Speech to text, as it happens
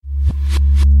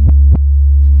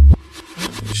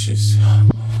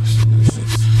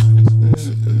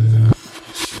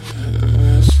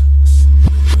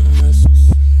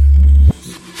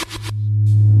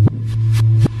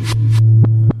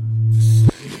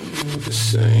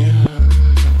say,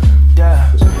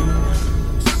 Yeah.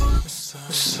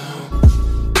 so,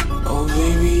 oh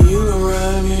baby, you gon'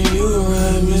 ride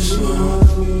me slow.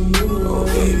 Oh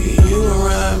baby, you gon'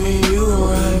 ride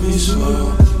me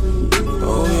slow.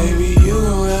 Oh baby, you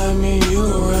gon'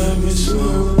 ride me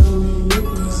slow.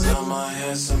 'Cause I'm a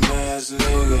handsome ass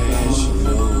nigga, and you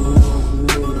know.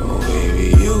 Oh baby,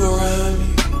 you gon' ride me.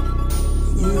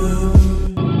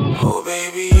 Oh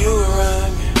baby, you gon'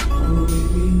 ride me.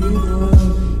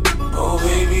 Oh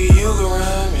baby, you gon'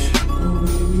 ride me.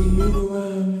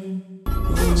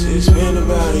 See, it's been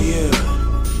about a year.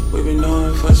 We've been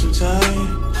knowing for some time.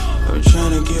 I've been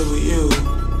trying to get with you.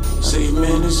 See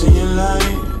minutes in your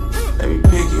life. Let me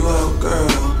pick you up, girl.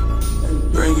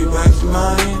 Bring you back to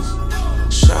mine.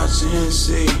 Shots of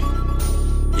Hennessy.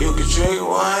 You can drink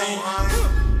wine.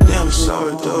 Damn, I'm so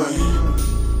adoring.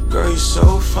 Girl, you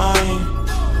so fine.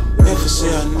 If I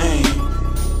say her name,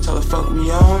 tell her fuck me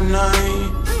all night.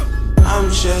 I'm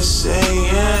just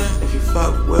saying, if you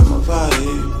fuck with my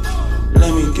vibe,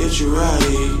 let me get you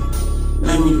right.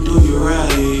 Let me do you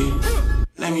right.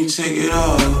 Let me take it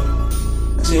off.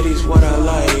 Titties what I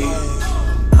like.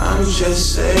 I'm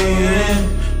just saying,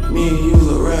 me and you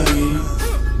look right.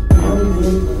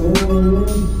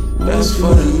 That's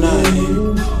for the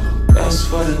night. That's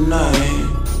for the night.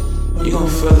 You gon'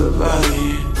 feel the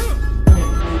vibe.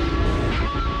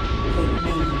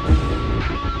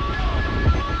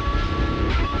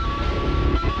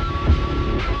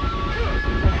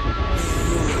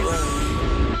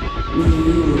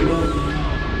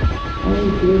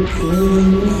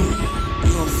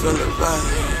 You gon' feel the vibe.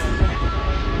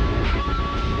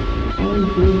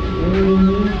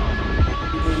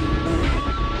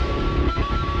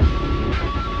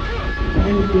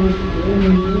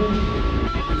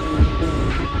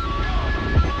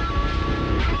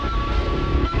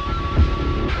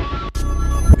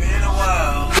 Been a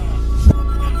while.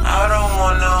 I don't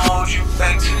wanna hold you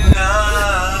back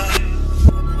tonight.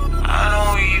 I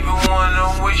don't even wanna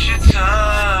waste your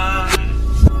time.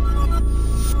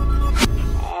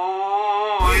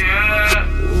 Oh yeah,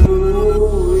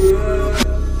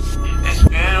 it's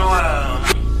been a while.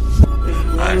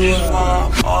 I just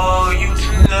want all you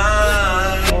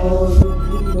tonight.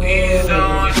 Please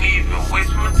don't even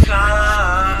waste my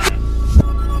time.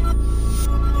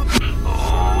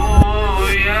 Oh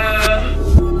yeah.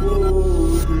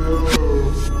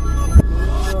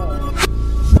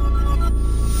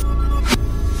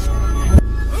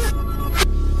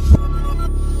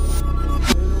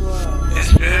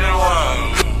 It's been a while.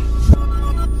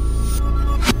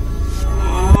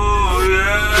 Ooh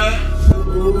yeah.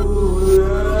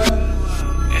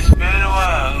 It's been a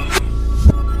while.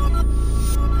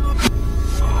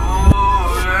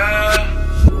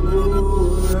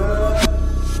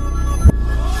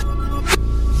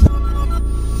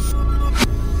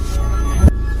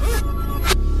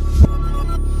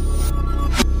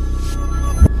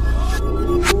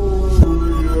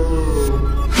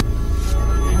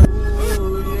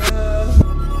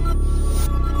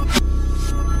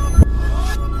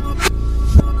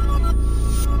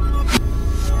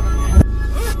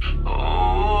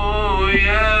 Ooh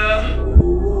yeah.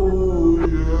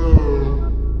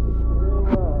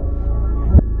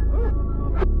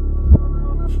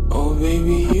 Oh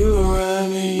baby, you gon' ride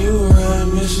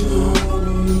me slow.